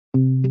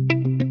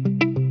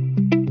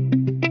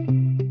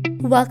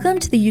Welcome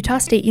to the Utah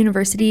State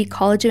University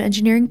College of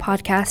Engineering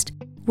podcast,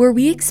 where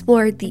we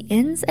explore the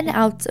ins and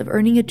outs of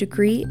earning a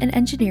degree in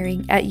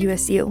engineering at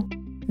USU.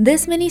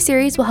 This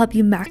mini-series will help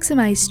you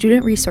maximize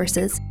student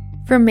resources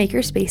from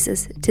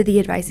makerspaces to the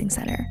Advising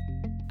Center.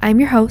 I'm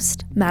your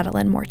host,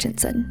 Madeline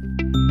Mortensen.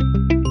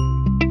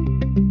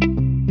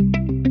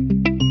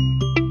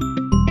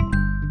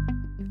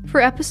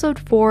 For episode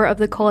 4 of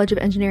the College of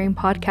Engineering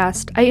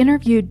podcast, I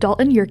interviewed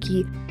Dalton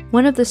Yerke,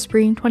 one of the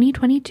spring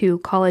 2022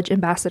 college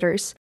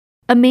ambassadors.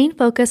 A main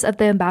focus of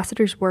the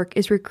ambassador's work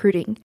is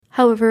recruiting.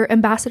 However,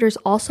 ambassadors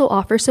also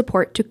offer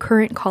support to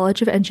current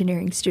College of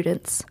Engineering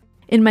students.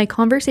 In my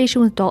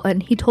conversation with Dalton,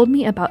 he told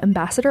me about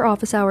ambassador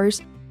office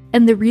hours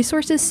and the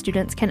resources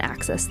students can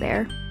access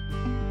there.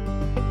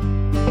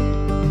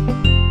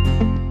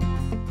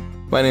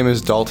 My name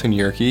is Dalton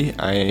Yerke.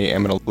 I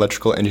am an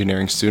electrical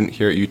engineering student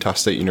here at Utah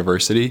State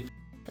University,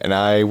 and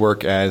I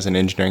work as an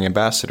engineering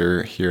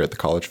ambassador here at the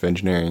College of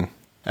Engineering.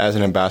 As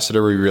an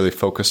ambassador, we really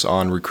focus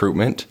on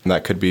recruitment, and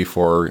that could be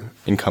for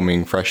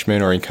incoming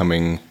freshmen or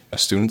incoming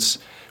students.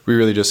 We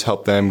really just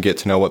help them get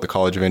to know what the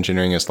College of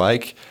Engineering is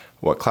like,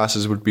 what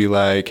classes would be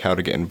like, how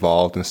to get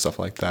involved, and stuff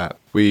like that.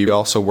 We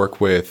also work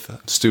with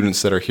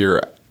students that are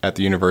here at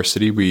the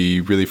university. We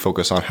really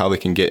focus on how they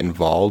can get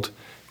involved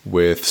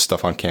with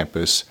stuff on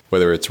campus,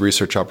 whether it's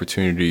research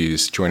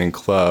opportunities, joining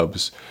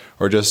clubs,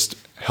 or just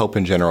help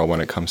in general when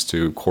it comes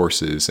to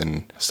courses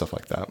and stuff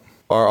like that.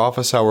 Our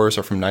office hours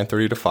are from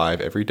 9:30 to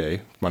 5 every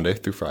day, Monday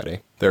through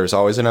Friday. There's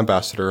always an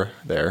ambassador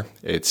there.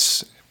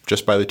 It's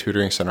just by the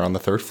tutoring center on the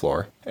 3rd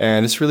floor.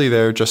 And it's really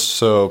there just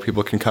so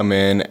people can come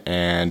in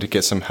and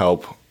get some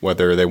help,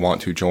 whether they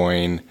want to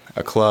join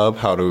a club,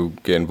 how to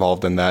get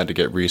involved in that to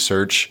get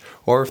research,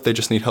 or if they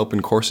just need help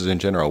in courses in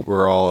general.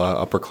 We're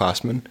all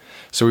upperclassmen,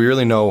 so we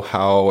really know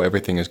how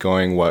everything is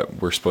going,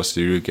 what we're supposed to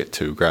do to get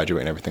to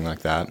graduate and everything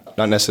like that.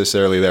 Not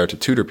necessarily there to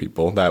tutor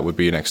people, that would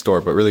be next door,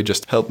 but really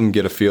just help them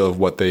get a feel of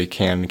what they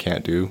can and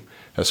can't do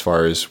as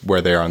far as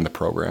where they are in the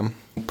program.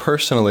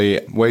 Personally,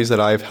 ways that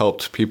I've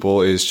helped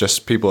people is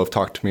just people have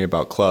talked to me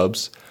about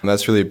clubs. And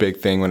that's really a big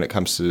thing when it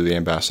comes to the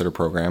ambassador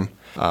program.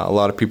 A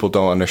lot of people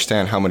don't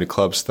understand how many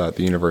clubs that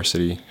the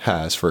university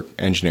has for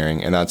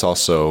engineering, and that's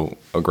also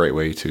a great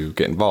way to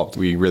get involved.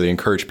 We really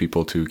encourage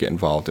people to get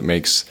involved. It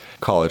makes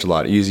college a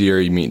lot easier.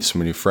 You meet so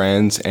many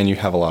friends, and you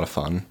have a lot of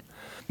fun.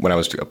 When I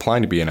was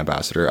applying to be an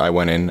ambassador, I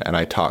went in and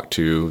I talked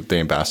to the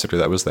ambassador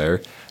that was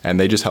there, and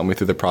they just helped me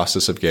through the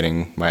process of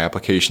getting my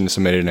application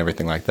submitted and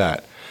everything like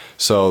that.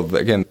 So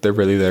again, they're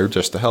really there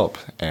just to help.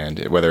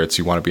 And whether it's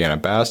you want to be an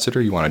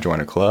ambassador, you want to join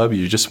a club,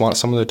 you just want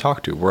someone to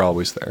talk to, we're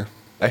always there.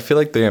 I feel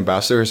like the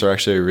ambassadors are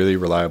actually a really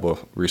reliable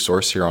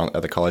resource here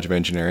at the College of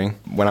Engineering.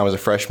 When I was a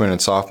freshman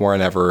and sophomore, I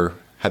never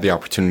had the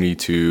opportunity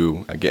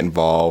to get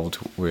involved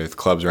with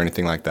clubs or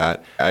anything like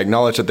that. I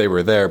acknowledged that they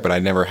were there, but I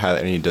never had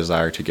any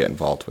desire to get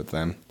involved with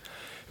them.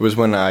 It was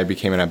when I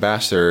became an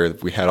ambassador,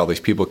 we had all these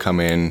people come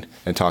in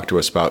and talk to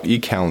us about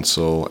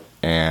e-council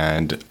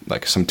and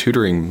like some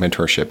tutoring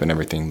mentorship and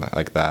everything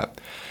like that.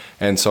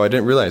 And so I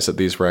didn't realize that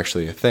these were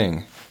actually a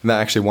thing. And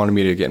that actually wanted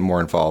me to get more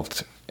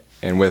involved.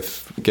 And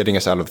with getting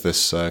us out of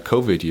this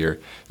COVID year,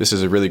 this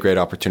is a really great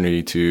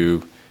opportunity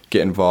to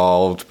get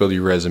involved, build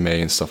your resume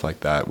and stuff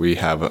like that. We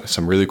have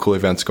some really cool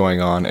events going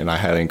on, and I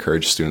highly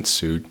encourage students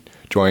to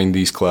join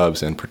these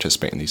clubs and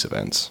participate in these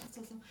events.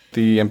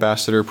 The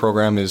ambassador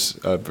program is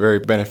a very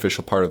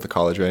beneficial part of the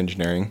College of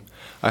Engineering.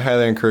 I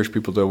highly encourage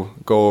people to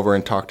go over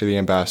and talk to the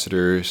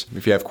ambassadors.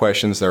 If you have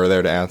questions, they're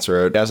there to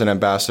answer it. As an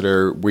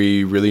ambassador,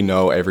 we really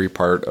know every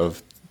part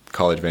of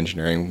College of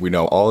Engineering. We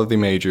know all of the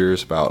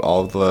majors, about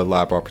all of the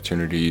lab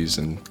opportunities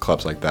and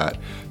clubs like that.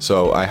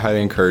 So I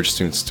highly encourage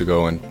students to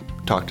go and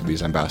talk to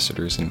these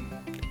ambassadors. And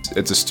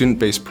it's a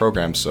student-based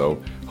program, so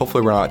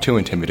hopefully we're not too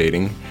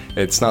intimidating.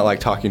 It's not like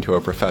talking to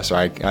a professor.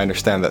 I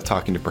understand that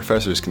talking to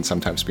professors can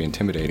sometimes be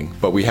intimidating,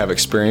 but we have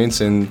experience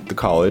in the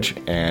college,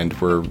 and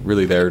we're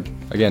really there,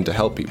 again, to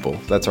help people.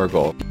 That's our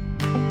goal.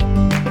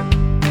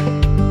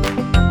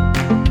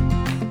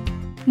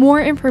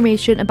 More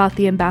information about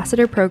the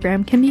Ambassador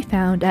Program can be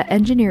found at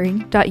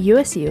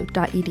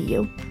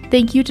engineering.usu.edu.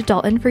 Thank you to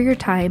Dalton for your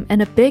time,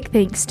 and a big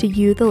thanks to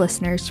you, the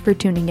listeners, for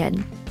tuning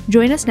in.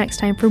 Join us next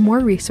time for more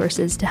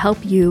resources to help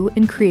you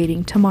in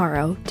creating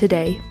tomorrow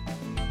today.